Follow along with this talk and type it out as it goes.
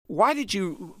why did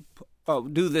you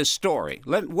do this story?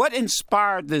 What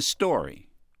inspired this story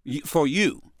for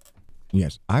you?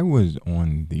 Yes, I was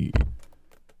on the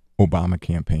Obama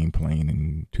campaign plane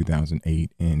in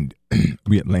 2008, and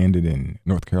we had landed in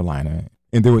North Carolina,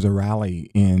 and there was a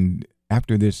rally, and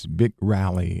after this big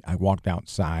rally, I walked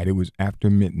outside. It was after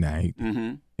midnight,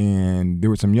 and there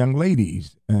were some young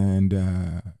ladies, and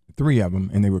 3 of them,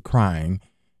 and they were crying,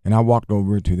 and I walked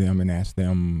over to them and asked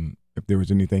them if there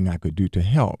was anything I could do to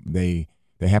help. They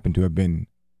happened to have been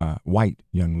white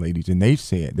young ladies, and they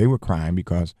said they were crying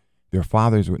because their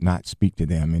fathers would not speak to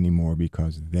them anymore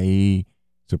because they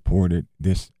supported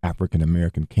this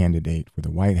African-American candidate for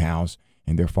the White House,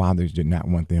 and their fathers did not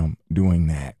want them doing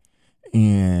that.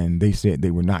 And they said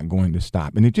they were not going to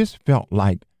stop. And it just felt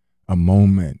like a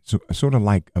moment, sort of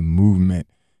like a movement.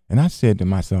 And I said to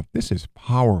myself, this is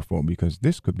powerful because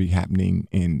this could be happening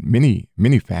in many,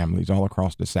 many families all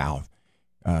across the South.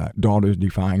 Daughters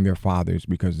defying their fathers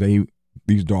because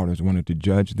these daughters wanted to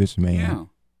judge this man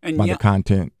by the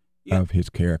content of his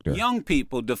character. Young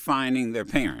people defining their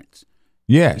parents.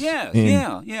 Yes.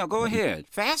 Yeah. Go ahead.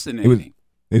 Fascinating.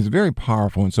 It was very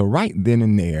powerful. And so right then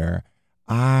and there,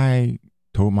 I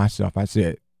told myself, I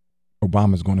said,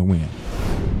 Obama's going to win.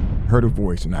 Heard a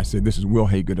voice, and I said, this is Wil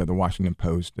Haygood of the Washington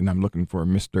Post, and I'm looking for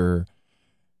Mr.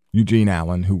 Eugene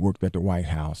Allen, who worked at the White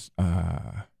House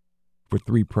for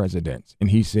 3 presidents.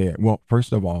 And he said, well,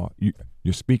 first of all,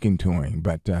 you're speaking to him,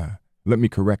 but let me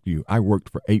correct you. I worked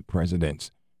for 8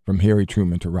 presidents, from Harry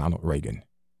Truman to Ronald Reagan.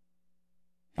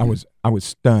 I was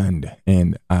stunned,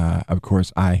 and of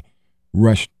course I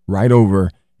rushed right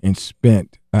over and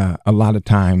spent a lot of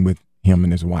time with him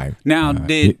and his wife. Now,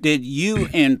 did you,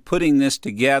 in putting this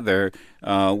together,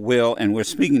 Wil, and we're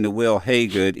speaking to Wil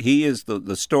Haygood, he is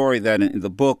the story that in the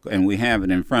book, and we have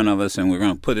it in front of us, and we're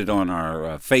going to put it on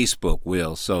our Facebook,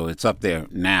 Wil, so it's up there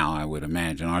now, I would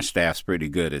imagine. Our staff's pretty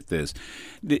good at this.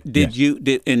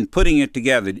 In putting it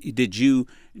together,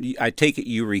 I take it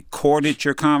you recorded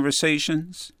your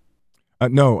conversations?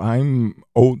 No, I'm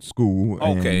old school.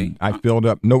 Okay. And I filled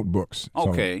up notebooks.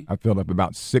 Okay. So I filled up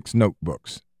about 6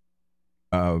 notebooks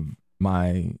of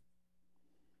my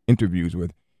interviews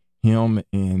with him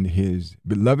and his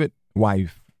beloved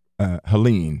wife,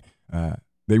 Helene.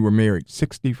 They were married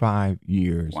 65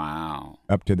 years. Wow.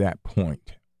 Up to that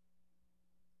point.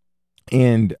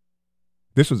 And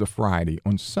this was a Friday.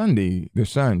 On Sunday, their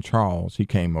son, Charles, he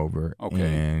came over.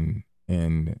 Okay.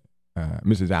 And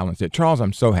Mrs. Allen said, Charles,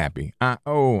 I'm so happy.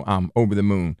 I'm over the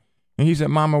moon. And he said,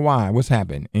 Mama, why? What's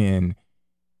happened? And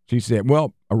she said,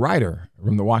 well, a writer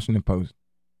from the Washington Post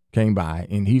came by,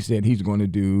 and he said he's going to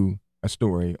do a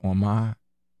story on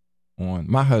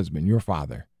my husband, your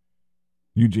father,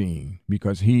 Eugene,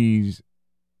 because he's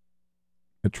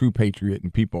a true patriot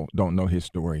and people don't know his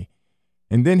story.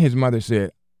 And then his mother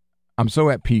said, I'm so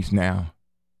at peace now.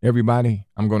 Everybody,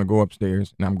 I'm going to go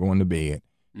upstairs and I'm going to bed.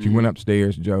 She went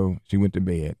upstairs, Joe. She went to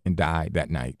bed and died that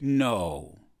night.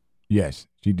 No. Yes,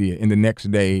 she did. And the next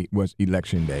day was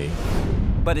Election Day.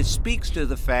 But it speaks to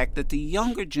the fact that the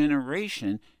younger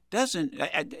generation doesn't,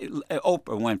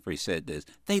 Oprah Winfrey said this,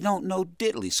 they don't know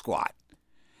diddly squat.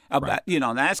 About,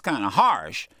 that's kind of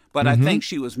harsh, but I think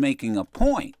she was making a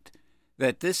point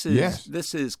that this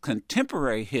is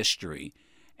contemporary history,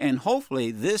 and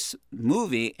hopefully this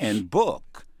movie and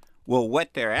book will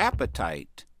whet their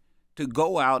appetite to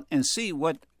go out and see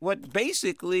what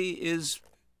basically is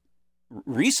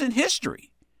recent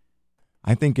history.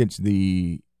 I think it's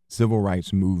the civil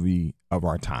rights movie of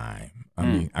our time. I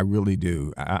mean, I really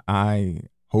do. I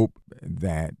hope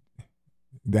that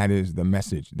is the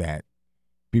message that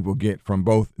people get from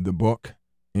both the book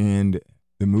and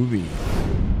the movie.